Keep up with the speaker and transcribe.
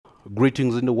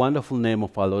Greetings in the wonderful name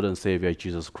of our Lord and Savior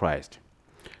Jesus Christ.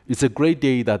 It's a great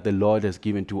day that the Lord has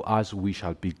given to us. We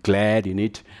shall be glad in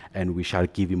it, and we shall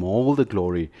give him all the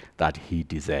glory that he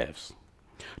deserves.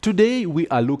 Today we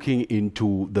are looking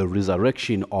into the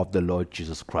resurrection of the Lord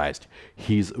Jesus Christ,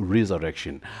 his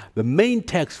resurrection. The main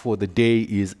text for the day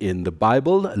is in the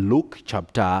Bible, Luke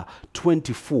chapter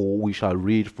 24. We shall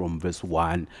read from verse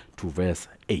 1 to verse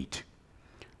 8.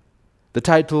 The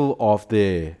title of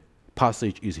the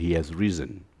passage is He Has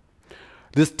Risen.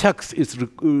 This text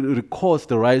records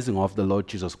the rising of the Lord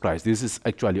Jesus Christ. This is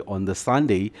actually on the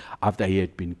Sunday after he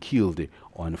had been killed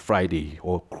on Friday,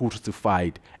 or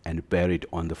crucified and buried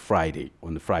on the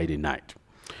Friday night.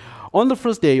 On the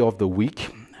first day of the week,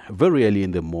 very early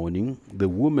in the morning, the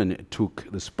women took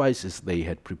the spices they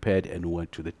had prepared and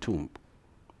went to the tomb.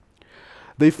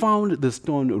 They found the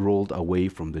stone rolled away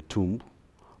from the tomb,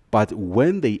 but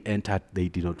when they entered, they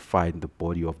did not find the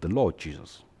body of the Lord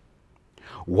Jesus.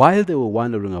 While they were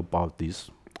wondering about this,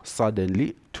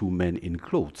 suddenly 2 men in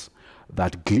clothes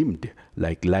that gleamed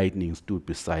like lightning stood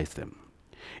beside them.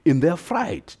 In their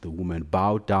fright, the women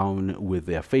bowed down with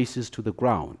their faces to the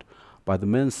ground. But the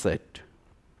men said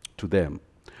to them,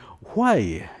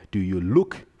 "Why do you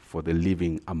look for the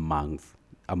living among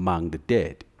the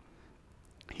dead?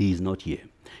 He is not here.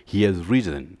 He has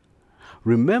risen.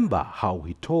 Remember how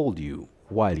he told you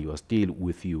while he was still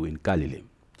with you in Galilee.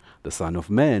 The Son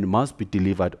of Man must be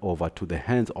delivered over to the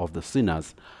hands of the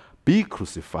sinners, be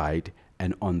crucified,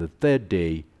 and on the third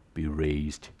day be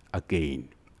raised again."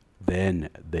 Then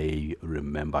they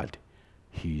remembered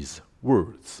his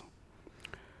words.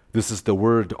 This is the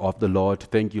word of the Lord.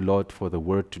 Thank you, Lord, for the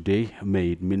word today.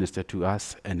 May it minister to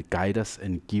us and guide us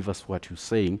and give us what you're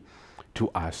saying to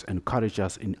us. Encourage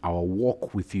us in our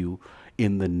walk with you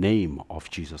in the name of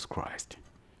Jesus Christ.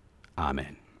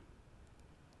 Amen.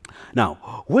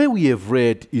 Now, where we have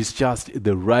read is just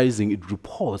the rising, it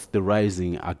reports the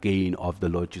rising again of the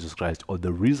Lord Jesus Christ, or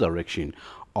the resurrection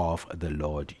of the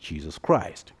Lord Jesus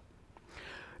Christ.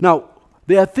 Now,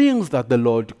 there are things that the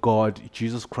Lord God,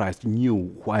 Jesus Christ,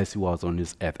 knew whilst he was on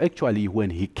this earth. Actually,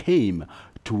 when he came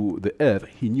to the earth,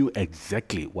 he knew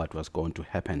exactly what was going to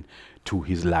happen to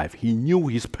his life. He knew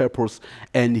his purpose,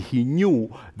 and he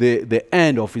knew the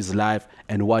end of his life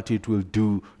and what it will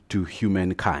do to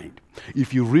humankind.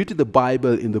 If you read the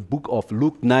Bible in the book of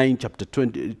Luke 9,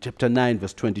 chapter 9,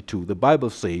 verse 22, the Bible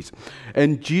says,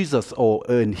 and he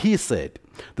said,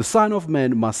 "The Son of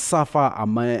Man must suffer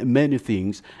many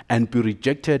things and be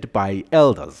rejected by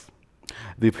elders,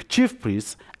 the chief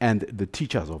priests, and the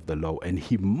teachers of the law, and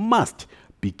he must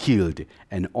be killed,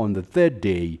 and on the third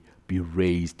day be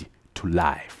raised to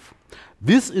life."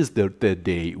 This is the third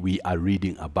day we are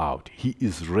reading about. He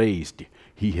is raised.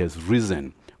 He has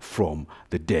risen from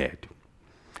the dead.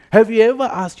 Have you ever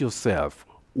asked yourself,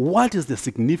 what is the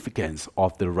significance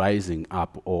of the rising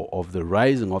up, or of the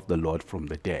rising of the Lord from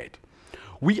the dead?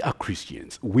 We are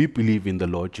Christians. We believe in the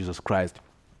Lord Jesus Christ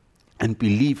and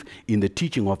believe in the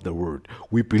teaching of the word.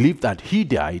 We believe that he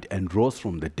died and rose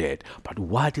from the dead. But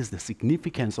what is the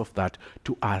significance of that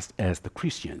to us as the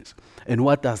Christians? And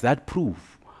what does that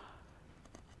prove?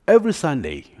 Every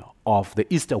Sunday of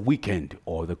the Easter weekend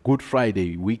or the Good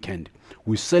Friday weekend,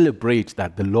 we celebrate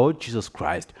that the Lord Jesus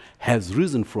Christ has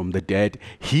risen from the dead.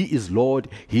 He is Lord.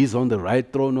 He is on the right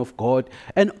throne of God,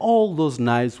 and all those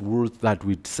nice words that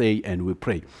we say and we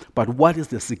pray. But what is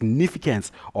the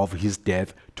significance of his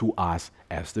death to us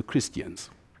as the Christians?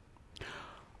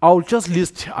 I'll just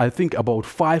list, I think, about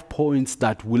 5 points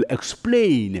that will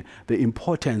explain the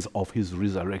importance of his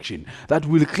resurrection, that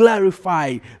will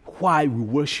clarify why we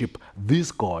worship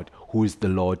this God who is the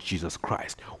Lord Jesus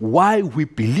Christ, why we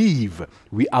believe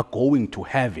we are going to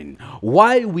heaven,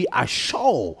 why we are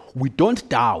sure, we don't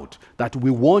doubt that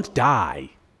we won't die,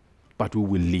 but we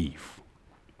will live.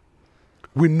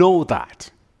 We know that.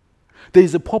 There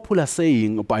is a popular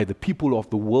saying by the people of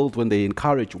the world when they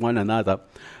encourage one another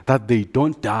that they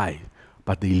don't die,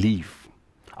 but they live.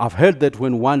 I've heard that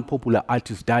when one popular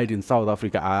artist died in South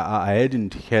Africa. I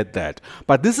hadn't heard that.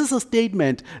 But this is a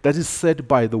statement that is said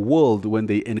by the world when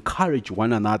they encourage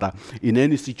one another in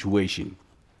any situation.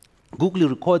 Google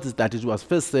records that it was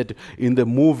first said in the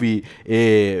movie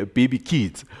Baby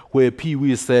Kids, where Pee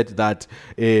Wee said that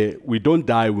we don't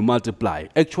die, we multiply.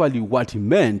 Actually, what he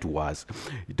meant was,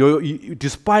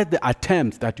 despite the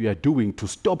attempts that we are doing to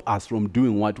stop us from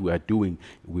doing what we are doing,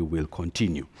 we will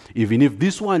continue. Even if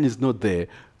this one is not there,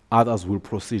 others will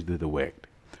proceed with the work.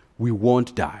 We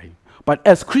won't die. But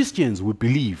as Christians, we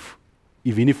believe,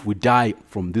 even if we die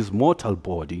from this mortal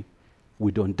body,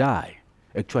 we don't die.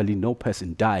 Actually, no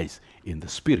person dies in the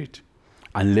spirit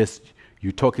unless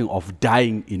you're talking of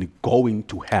dying in going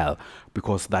to hell,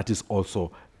 because that is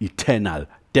also eternal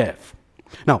death.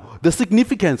 Now, the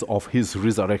significance of his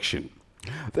resurrection.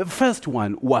 The first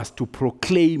one was to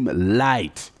proclaim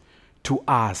light to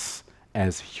us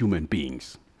as human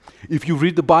beings. If you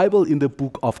read the Bible in the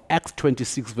book of Acts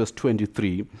 26, verse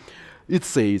 23, it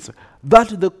says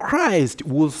that the Christ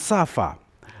will suffer,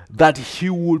 that he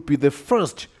will be the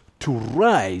first to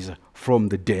rise from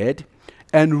the dead,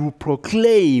 and will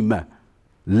proclaim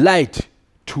light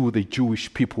to the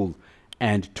Jewish people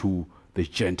and to the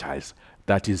Gentiles.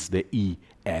 That is the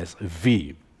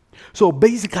ESV. So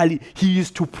basically, he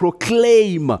is to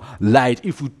proclaim light.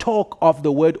 If we talk of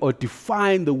the word or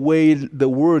define the way the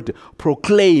word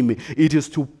proclaim, it is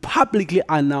to publicly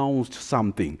announce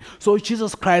something. So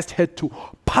Jesus Christ had to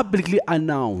publicly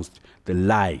announce the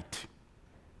light.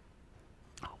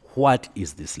 What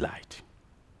is this light?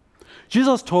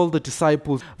 Jesus told the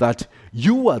disciples that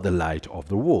you are the light of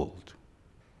the world.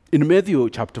 In Matthew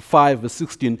chapter 5, verse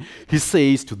 16, he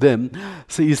says to them,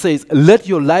 let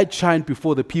your light shine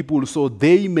before the people so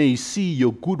they may see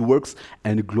your good works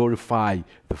and glorify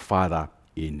the Father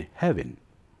in heaven.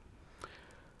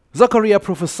 Zechariah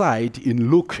prophesied in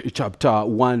Luke chapter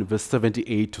 1, verse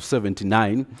 78 to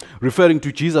 79, referring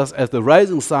to Jesus as the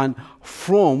rising sun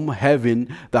from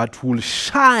heaven that will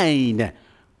shine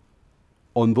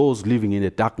on those living in the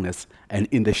darkness and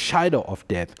in the shadow of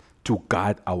death, to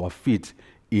guide our feet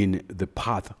in the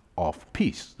path of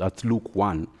peace. That's Luke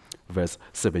 1, verse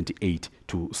 78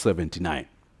 to 79.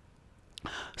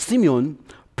 Simeon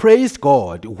praised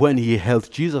God when he held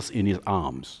Jesus in his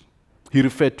arms. He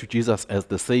referred to Jesus as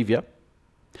the Savior,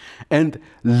 and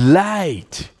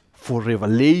light for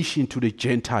revelation to the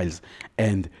Gentiles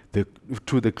and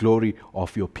to the glory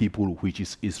of your people, which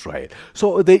is Israel.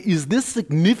 So there is this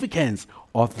significance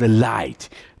of the light,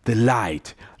 the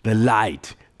light, the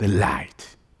light, the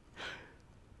light.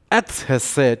 Acts has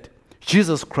said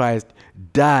Jesus Christ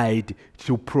died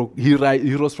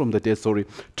he rose from the dead,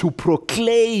 to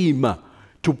proclaim,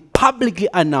 to publicly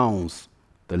announce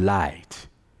the light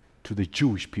to the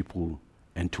Jewish people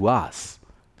and to us,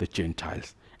 the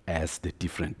Gentiles, as the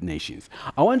different nations.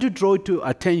 I want to draw your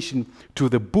attention to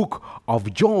the book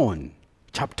of John,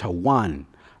 chapter 1,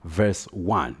 verse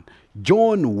 1.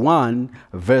 John 1,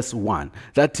 verse 1.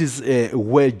 That is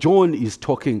where John is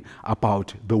talking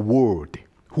about the Word.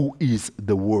 Who is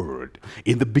the Word?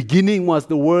 In the beginning was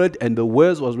the Word, and the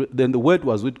Word was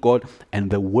with God, and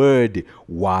the Word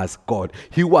was God.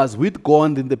 He was with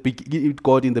God in the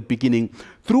beginning.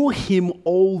 Through him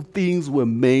all things were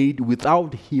made.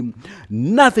 Without him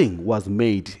nothing was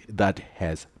made that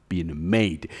has been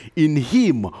made. In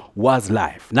him was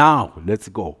life. Now let's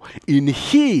go. In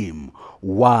him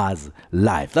was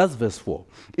life. That's verse 4.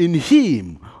 In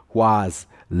him was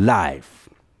life,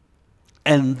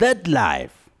 and that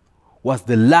life was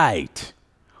the light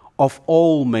of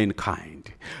all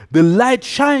mankind. The light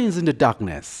shines in the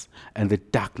darkness, and the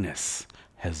darkness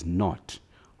has not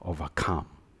overcome.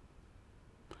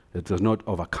 It does not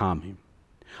overcome him.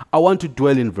 I want to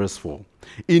dwell in verse 4.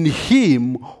 In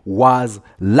him was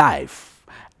life,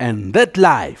 and that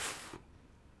life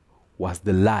was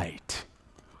the light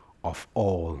of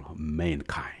all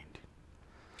mankind.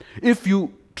 If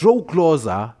you draw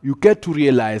closer, you get to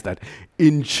realize that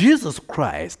in Jesus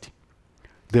Christ,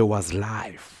 there was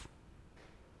life.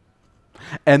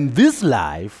 And this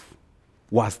life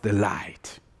was the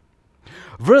light.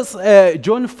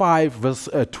 John 5, verse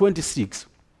 26,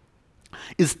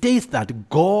 it states that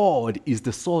God is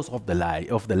the source of the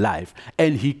life,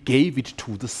 and he gave it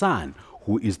to the Son,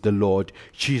 who is the Lord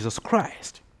Jesus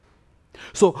Christ.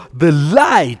 So the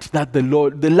light that the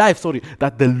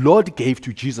Lord gave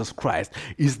to Jesus Christ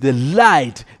is the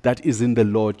light that is in the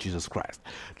Lord Jesus Christ.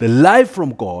 The life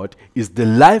from God is the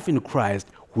life in Christ,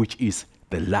 which is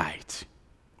the light.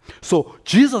 So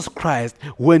Jesus Christ,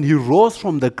 when he rose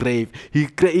from the grave, he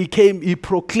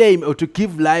proclaimed, or to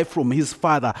give life from his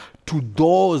Father to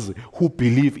those who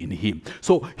believe in him.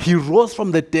 So he rose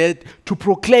from the dead to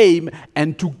proclaim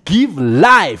and to give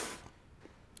life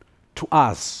to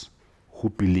us who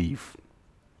believe.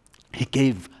 He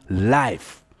gave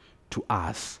life to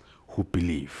us who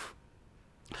believe.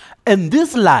 And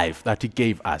this life that he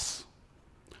gave us,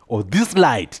 or this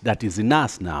light that is in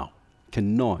us now,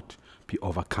 cannot be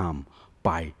overcome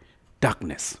by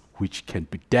darkness, which can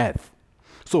be death.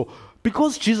 So,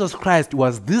 because Jesus Christ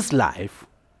was this life,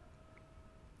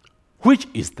 which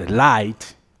is the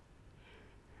light,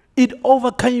 it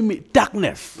overcame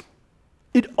darkness.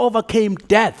 It overcame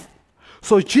death.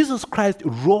 So Jesus Christ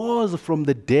rose from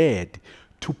the dead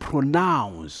to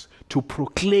pronounce, to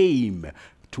proclaim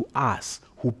to us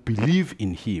who believe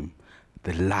in him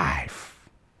the life.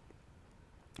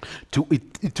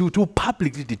 To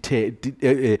publicly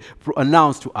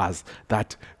announce to us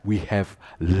that we have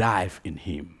life in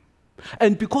him.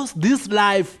 And because this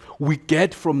life we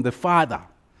get from the Father,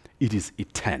 it is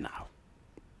eternal.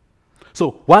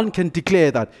 So one can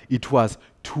declare that it was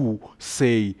to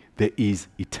say there is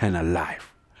eternal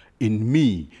life. In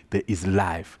me, there is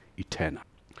life eternal.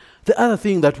 The other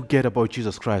thing that we get about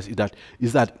Jesus Christ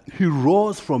is that he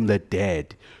rose from the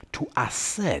dead to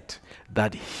assert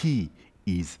that he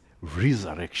is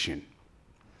resurrection.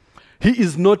 He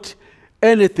is not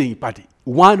anything but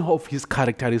one of his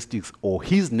characteristics or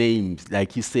his names,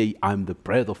 like he say, I'm the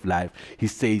bread of life. He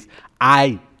says,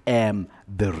 I am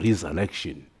the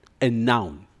resurrection. A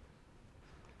noun.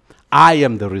 I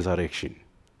am the resurrection.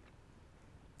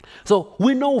 So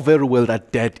we know very well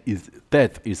that death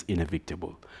is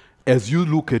inevitable. As you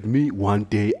look at me, one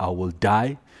day I will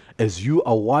die. As you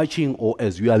are watching or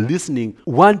as you are listening,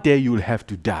 one day you will have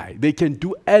to die. They can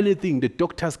do anything. The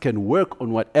doctors can work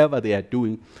on whatever they are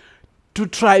doing to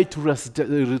try to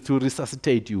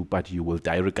resuscitate you, but you will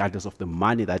die. Regardless of the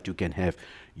money that you can have,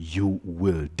 you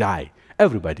will die.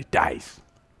 Everybody dies.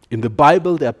 In the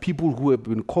Bible, there are people who have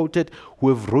been quoted, who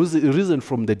have risen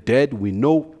from the dead. We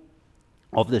know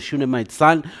of the Shunammite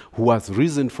son who was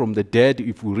risen from the dead.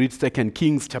 If we read 2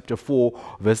 Kings chapter 4,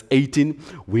 verse 18,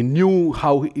 we knew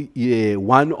how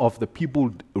one of the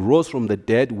people rose from the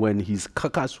dead when his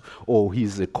carcass or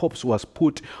his corpse was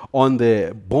put on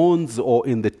the bones or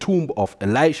in the tomb of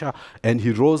Elisha, and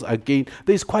he rose again.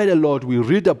 There's quite a lot. We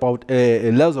read about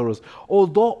Lazarus.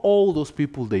 Although all those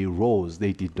people, they rose,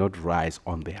 they did not rise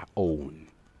on their own.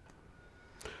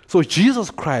 So Jesus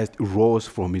Christ rose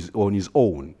on his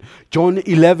own. John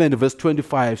 11 verse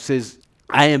 25 says,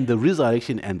 I am the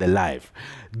resurrection and the life.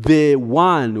 The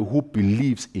one who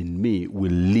believes in me will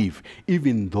live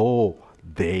even though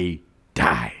they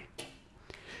die.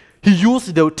 He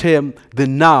used the term, the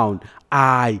noun,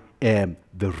 I am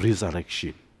the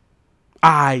resurrection.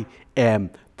 I am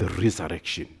the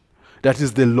resurrection. That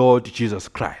is the Lord Jesus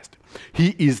Christ.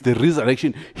 He is the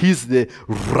resurrection. He is the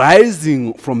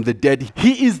rising from the dead.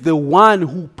 He is the one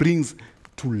who brings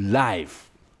to life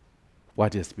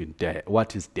what has been dead,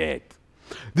 what is dead.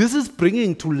 This is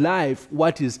bringing to life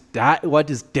what is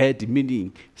dead,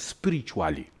 meaning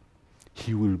spiritually.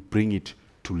 He will bring it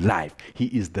to life. He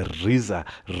is the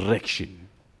resurrection.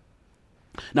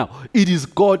 Now, it is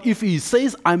God. If he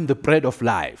says, I'm the bread of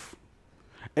life,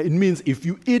 it means if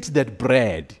you eat that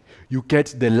bread, you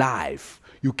get the life.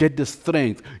 You get the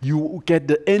strength. You get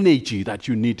the energy that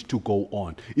you need to go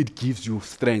on. It gives you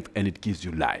strength and it gives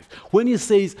you life. When he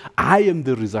says, I am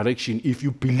the resurrection, if you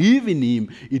believe in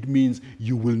him, it means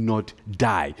you will not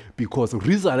die, because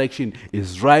resurrection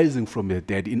is rising from the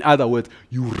dead. In other words,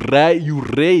 you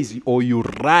rise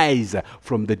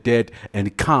from the dead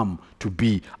and come to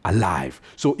be alive.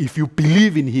 So if you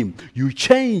believe in him, you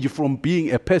change from being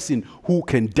a person who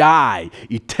can die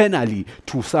eternally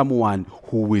to someone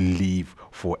who will live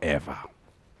forever.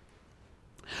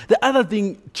 The other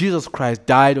thing, Jesus Christ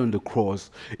died on the cross,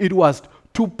 it was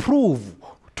to prove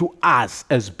to us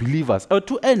as believers, or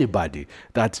to anybody,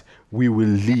 that we will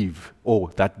live, or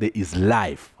that there is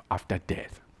life after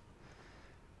death.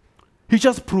 He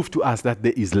just proved to us that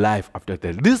there is life after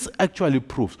death. This actually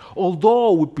proves,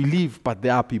 although we believe, but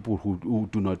there are people who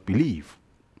do not believe.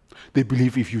 They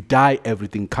believe if you die,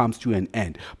 everything comes to an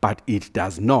end, but it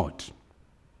does not.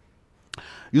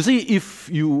 You see, if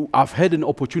you have had an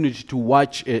opportunity to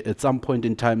watch at some point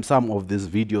in time some of these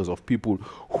videos of people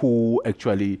who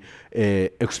actually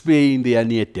explain their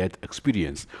near-death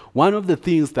experience, one of the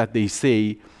things that they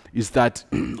say is that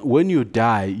when you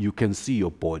die, you can see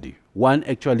your body. One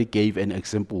actually gave an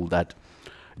example that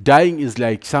dying is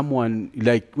like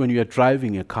like when you are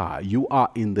driving a car. You are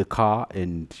in the car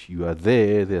and you are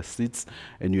there are seats,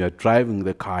 and you are driving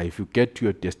the car. If you get to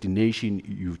your destination,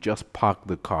 you just park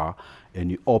the car and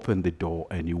you open the door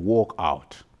and you walk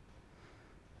out.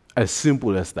 As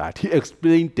simple as that. He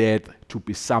explained death to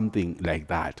be something like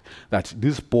that. That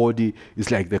this body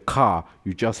is like the car,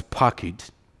 you just park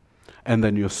it, and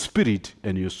then your spirit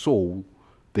and your soul,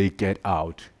 they get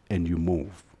out and you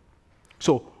move.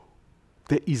 So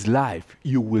there is life.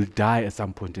 You will die at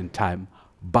some point in time,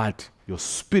 but your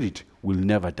spirit will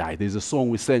never die. There's a song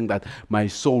we sang that my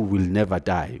soul will never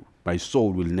die. My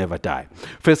soul will never die.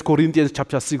 1 Corinthians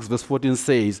chapter 6 verse 14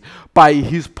 says, by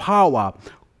his power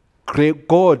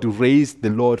God raised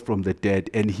the Lord from the dead,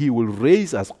 and he will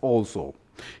raise us also.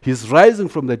 His rising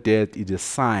from the dead is a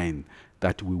sign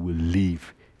that we will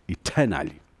live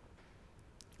eternally.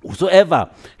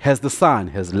 Whosoever has the Son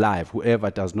has life.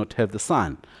 Whoever does not have the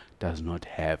Son does not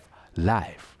have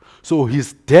life. So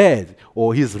his death,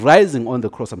 or his rising on the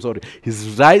cross,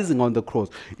 his rising on the cross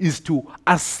is to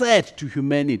assert to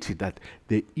humanity that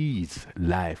there is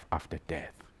life after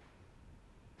death.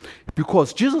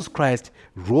 Because Jesus Christ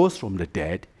rose from the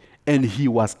dead and he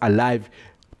was alive,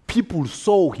 people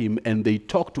saw him and they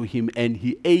talked to him and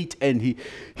he ate and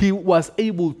he was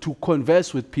able to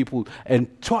converse with people and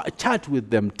chat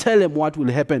with them, tell them what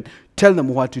will happen, tell them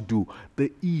what to do. There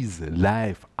is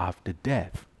life after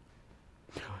death.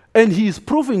 And he is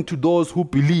proving to those who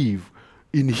believe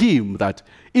in him that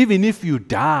even if you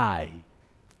die,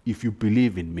 if you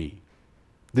believe in me,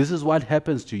 this is what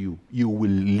happens to you. You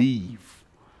will live.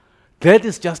 That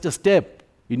is just a step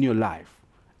in your life,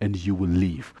 and you will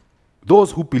live.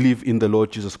 Those who believe in the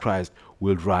Lord Jesus Christ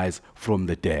will rise from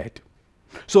the dead.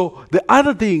 So the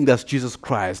other thing that Jesus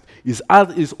Christ is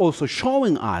also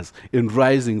showing us in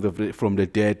rising from the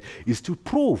dead is to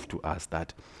prove to us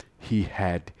that he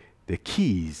had the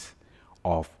keys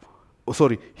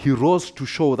he rose to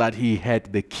show that he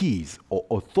had the keys or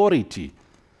authority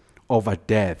over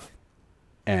death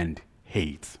and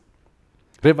hate.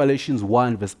 Revelations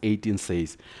 1 verse 18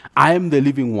 says, I am the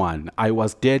living one. I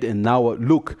was dead and now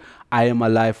look, I am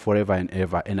alive forever and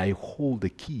ever, and I hold the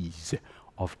keys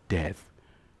of death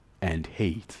and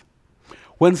hate.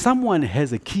 When someone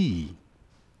has a key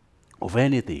of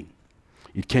anything,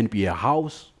 it can be a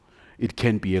house, it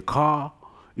can be a car,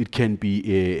 it can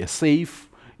be a safe,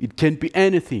 it can be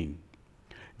anything.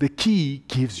 The key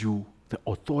gives you the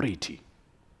authority.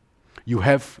 You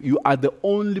are the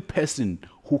only person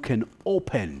who can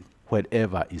open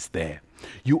whatever is there.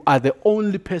 You are the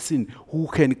only person who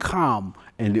can come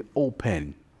and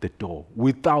open the door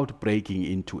without breaking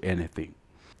into anything.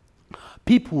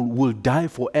 People will die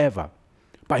forever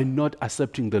by not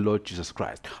accepting the Lord Jesus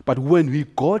Christ. But when he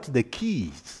got the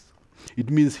keys, it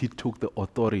means he took the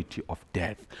authority of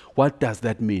death. What does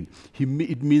that mean?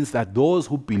 It means that those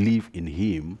who believe in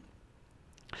him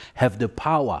have the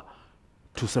power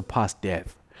to surpass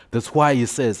death. That's why he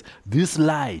says, this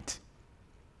light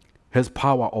has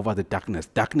power over the darkness.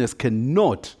 Darkness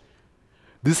cannot.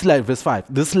 This light, verse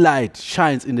 5, this light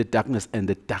shines in the darkness and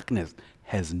the darkness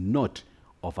has not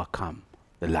overcome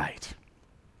the light.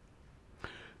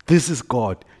 This is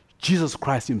God. Jesus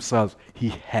Christ himself, he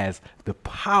has the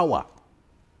power.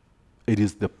 It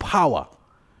is the power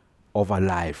over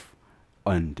life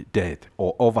and death,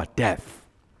 or over death.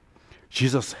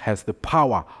 Jesus has the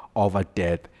power over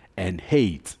death and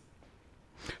hate.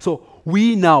 So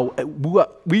we now,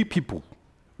 we people,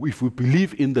 if we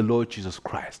believe in the Lord Jesus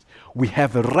Christ, we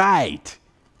have a right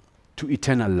to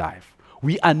eternal life.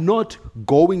 We are not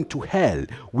going to hell.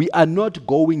 We are not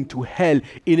going to hell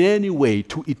in any way,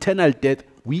 to eternal death.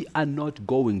 We are not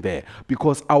going there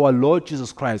because our Lord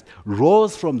Jesus Christ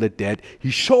rose from the dead. He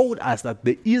showed us that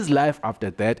there is life after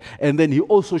death, and then he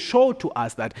also showed to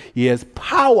us that he has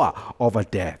power over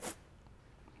death.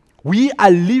 We are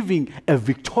living a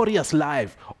victorious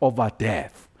life over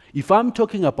death. If I'm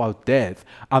talking about death,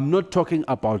 I'm not talking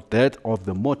about death of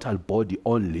the mortal body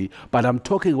only, but I'm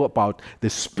talking about the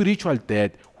spiritual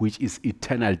death, which is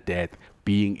eternal death,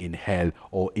 being in hell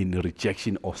or in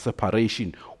rejection or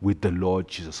separation with the Lord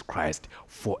Jesus Christ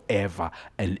forever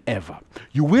and ever.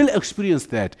 You will experience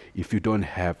that if you don't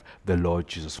have the Lord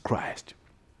Jesus Christ.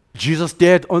 Jesus'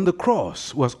 death on the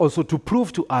cross was also to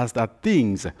prove to us that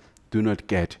things do not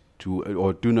get to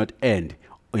or do not end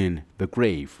in the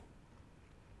grave.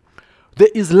 There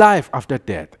is life after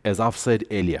death, as I've said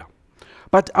earlier.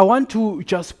 But I want to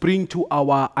just bring to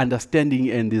our understanding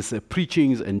and these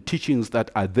preachings and teachings that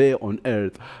are there on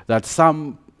earth that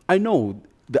I know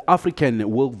the African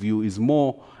worldview is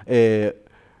more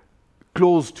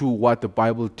close to what the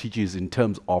Bible teaches in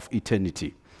terms of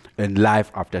eternity and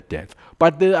life after death.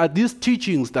 But there are these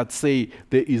teachings that say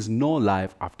there is no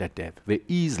life after death. There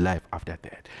is life after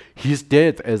death. His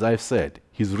death, as I've said,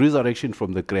 his resurrection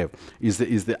from the grave is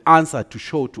the answer to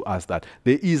show to us that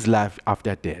there is life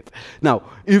after death. Now,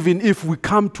 even if we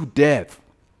come to death,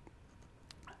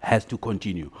 has to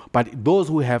continue. But those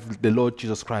who have the Lord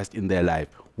Jesus Christ in their life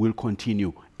will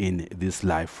continue in this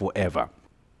life forever.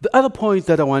 The other point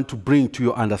that I want to bring to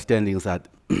your understanding is that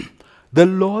the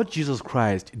Lord Jesus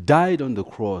Christ died on the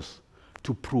cross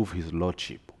to prove his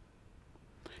lordship.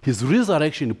 His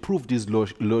resurrection proved his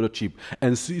lordship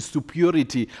and his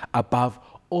superiority above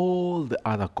all the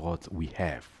other gods we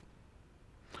have,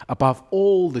 above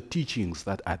all the teachings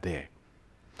that are there,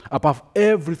 above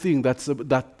everything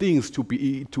that things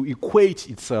to equate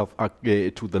itself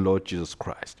to the Lord Jesus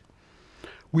Christ.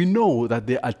 We know that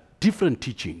there are different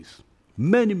teachings,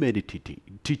 many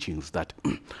teachings that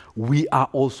we are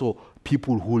also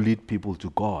people who lead people to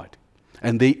God.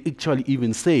 And they actually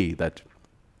even say that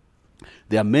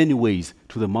there are many ways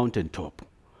to the mountaintop,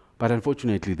 but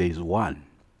unfortunately there is one.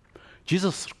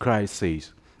 Jesus Christ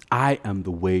says, I am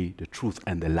the way, the truth,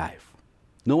 and the life.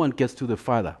 No one gets to the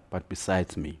Father but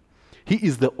besides me. He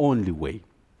is the only way.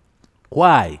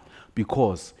 Why?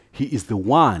 Because he is the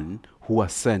one who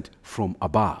was sent from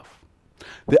above.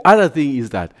 The other thing is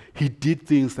that he did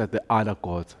things that the other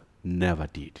gods never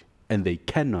did, and they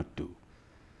cannot do.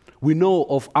 We know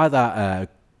of other,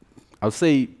 I'll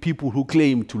say, people who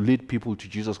claim to lead people to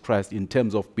Jesus Christ in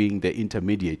terms of being the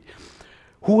intermediate,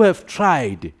 who have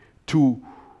tried to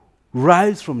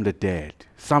rise from the dead.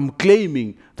 Some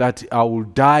claiming that I will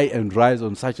die and rise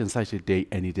on such and such a day,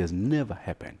 and it has never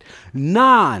happened.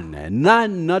 None,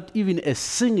 not even a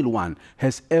single one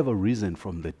has ever risen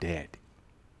from the dead.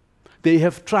 They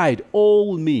have tried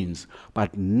all means,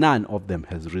 but none of them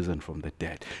has risen from the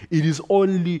dead. It is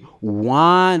only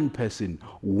one person,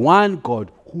 one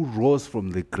God who rose from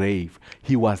the grave.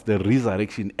 He was the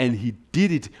resurrection, and he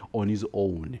did it on his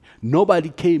own. Nobody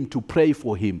came to pray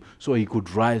for him so he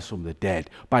could rise from the dead,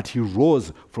 but he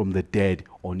rose from the dead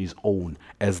on his own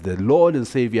as the Lord and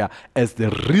Savior, as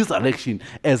the resurrection,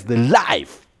 as the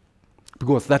life,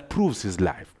 because that proves his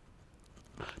life.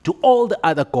 To all the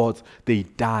other gods, they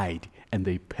died and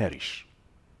they perish.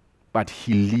 But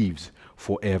he lives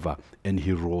forever, and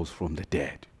he rose from the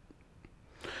dead.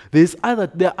 There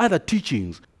are other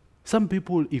teachings. Some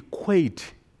people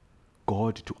equate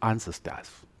God to ancestors.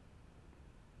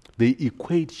 They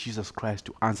equate Jesus Christ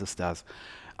to ancestors.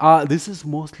 This is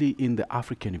mostly in the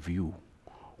African view,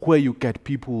 where you get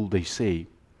people, they say,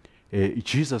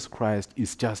 Jesus Christ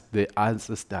is just the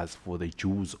ancestors for the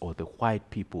Jews or the white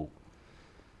people.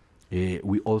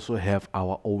 We also have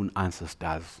our own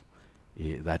ancestors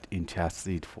that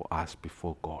intercede for us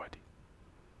before God.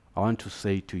 I want to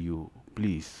say to you,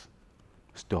 please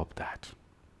stop that,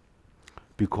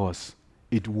 because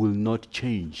it will not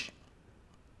change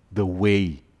the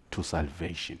way to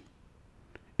salvation.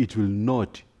 It will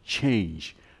not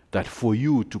change that for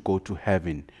you to go to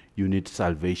heaven, you need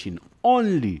salvation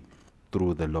only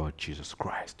through the Lord Jesus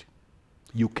Christ.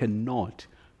 You cannot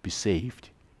be saved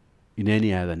in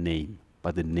any other name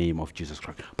but the name of Jesus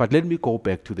Christ. But let me go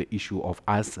back to the issue of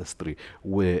ancestry,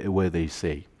 where they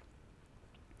say,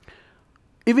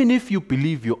 even if you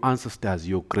believe your ancestors,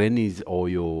 your grannies, or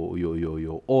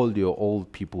your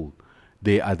old people,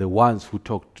 they are the ones who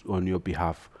talked on your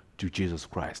behalf to Jesus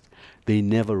Christ. They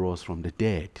never rose from the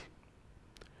dead.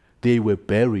 They were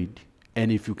buried,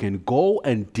 and if you can go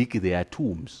and dig their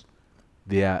tombs,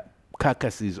 their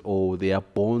carcasses or their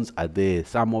bones are there.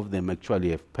 Some of them actually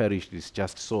have perished. It's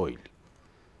just soil.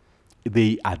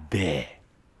 They are there.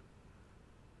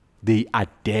 They are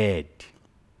dead.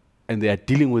 And they are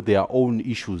dealing with their own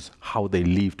issues, how they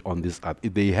lived on this earth.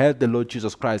 If they had the Lord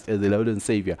Jesus Christ as the Lord and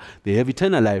Savior, they have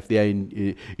eternal life. They are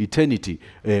in eternity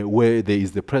where there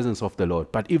is the presence of the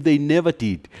Lord. But if they never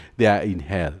did, they are in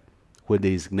hell where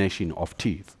there is gnashing of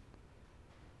teeth.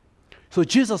 So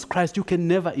Jesus Christ, you can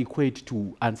never equate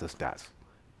to ancestors.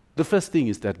 The first thing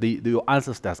is that your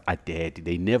ancestors are dead.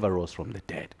 They never rose from the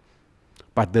dead.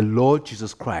 But the Lord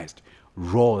Jesus Christ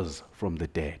rose from the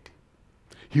dead.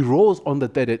 He rose on the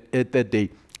third day,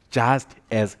 just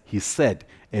as he said,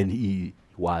 and he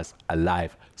was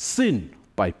alive, seen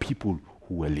by people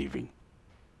who were living.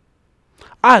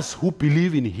 Us who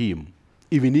believe in him,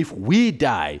 even if we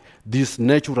die, this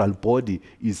natural body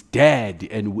is dead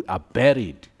and we are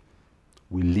buried,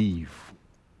 we live.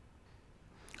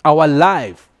 Our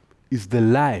life is the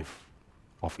life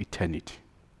of eternity.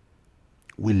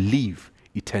 We live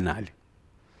eternally.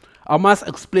 I must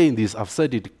explain this. I've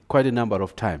said it quite a number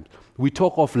of times. We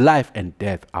talk of life and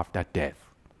death after death.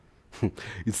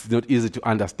 It's not easy to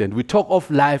understand. We talk of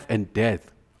life and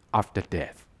death after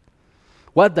death.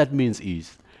 What that means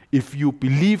is, if you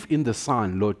believe in the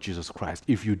Son, Lord Jesus Christ,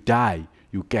 if you die,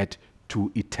 you get to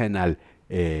eternal,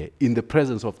 in the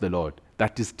presence of the Lord.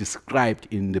 That is described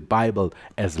in the Bible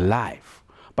as life.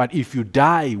 But if you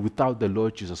die without the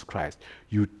Lord Jesus Christ,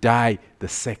 you die the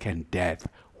second death,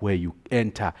 where you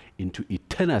enter into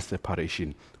eternal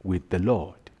separation with the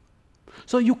Lord.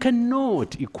 So you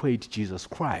cannot equate Jesus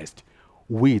Christ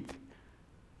with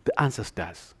the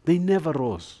ancestors. They never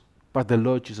rose, but the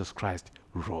Lord Jesus Christ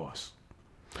rose.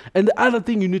 And the other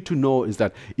thing you need to know is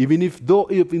that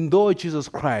even though Jesus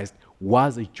Christ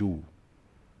was a Jew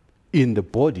in the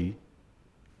body,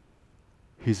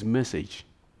 his message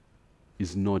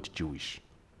is not Jewish.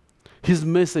 His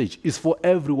message is for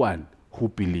everyone who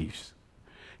believes.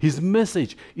 His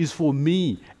message is for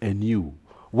me and you.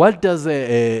 What does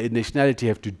a nationality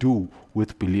have to do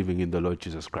with believing in the Lord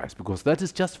Jesus Christ? Because that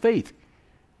is just faith.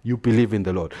 you believe in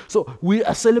the Lord. So we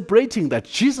are celebrating that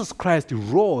Jesus Christ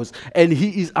rose and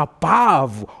he is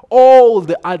above all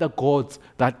the other gods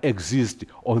that exist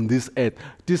on this earth.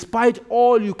 Despite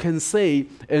all you can say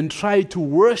and try to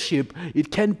worship,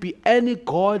 it can be any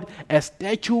god, a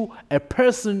statue, a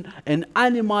person, an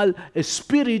animal, a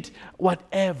spirit,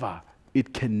 whatever.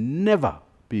 It can never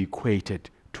be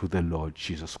equated to the Lord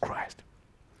Jesus Christ.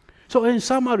 So in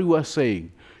summary, we are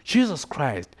saying Jesus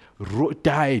Christ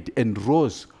died and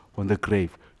rose on the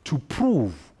grave to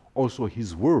prove also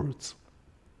his words.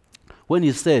 When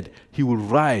he said he will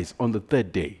rise on the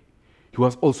third day, he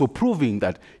was also proving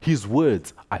that his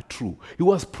words are true. He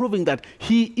was proving that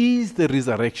he is the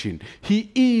resurrection.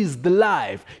 He is the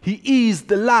life. He is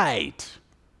the light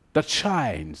that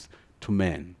shines to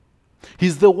men.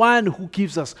 He's the one who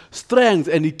gives us strength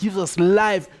and he gives us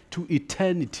life to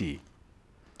eternity,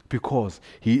 because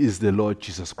he is the Lord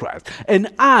Jesus Christ.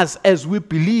 And us, as we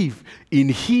believe in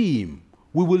him,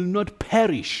 we will not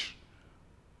perish.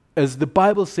 As the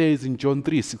Bible says in John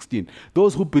 3:16,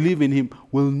 those who believe in him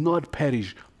will not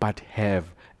perish, but have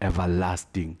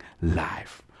everlasting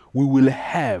life. We will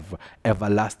have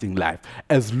everlasting life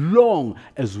as long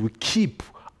as we keep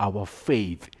our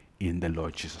faith in the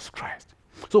Lord Jesus Christ.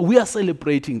 So we are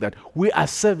celebrating that we are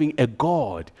serving a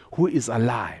God who is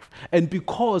alive. And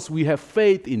because we have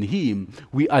faith in him,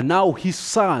 we are now his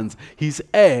sons, his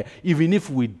heir. Even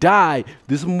if we die,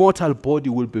 this mortal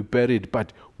body will be buried,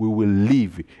 but we will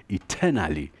live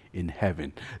eternally in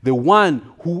heaven. The one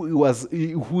who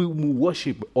we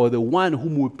worship, or the one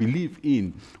whom we believe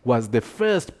in, was the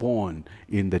firstborn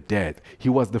in the dead. He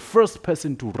was the first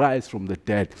person to rise from the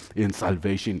dead in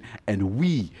salvation, and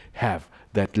we have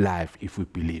that life if we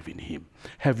believe in him.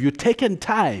 Have you taken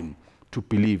time to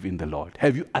believe in the Lord?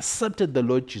 Have you accepted the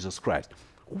Lord Jesus Christ?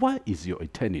 What is your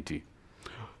eternity?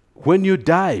 When you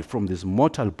die from this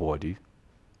mortal body,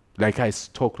 like I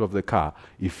talked of the car,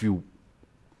 if you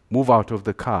move out of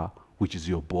the car, which is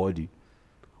your body,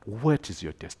 what is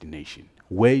your destination?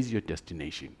 Where is your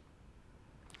destination?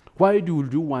 Why do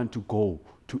you want to go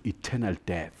to eternal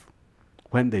death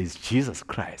when there is Jesus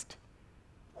Christ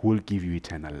who will give you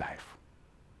eternal life?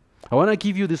 I want to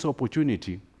give you this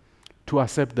opportunity to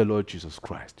accept the Lord Jesus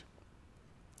Christ.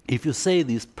 If you say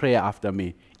this prayer after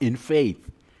me in faith,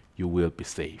 you will be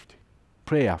saved.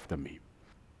 Pray after me.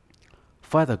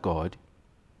 Father God,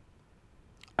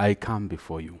 I come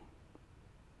before you.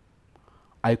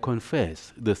 I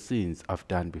confess the sins I've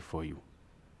done before you.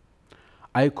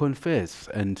 I confess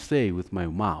and say with my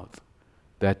mouth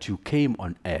that you came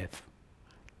on earth,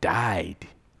 died,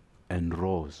 and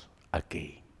rose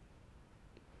again.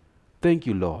 Thank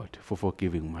you, Lord, for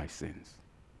forgiving my sins.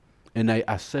 And I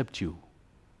accept you,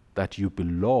 that you be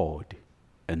Lord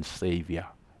and Savior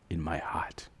in my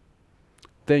heart.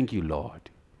 Thank you,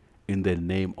 Lord, in the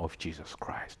name of Jesus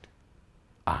Christ.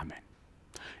 Amen.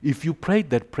 If you prayed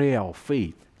that prayer of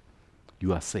faith,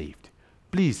 you are saved.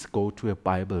 Please go to a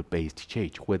Bible-based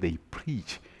church where they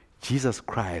preach Jesus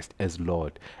Christ as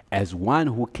Lord, as one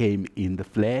who came in the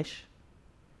flesh,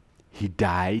 he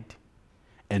died,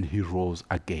 and he rose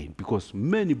again. Because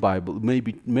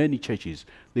many churches,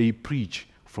 they preach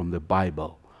from the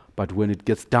Bible. But when it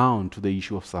gets down to the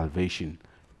issue of salvation,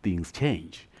 things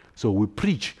change. So we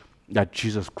preach that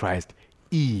Jesus Christ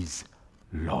is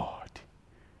Lord.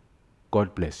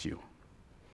 God bless you.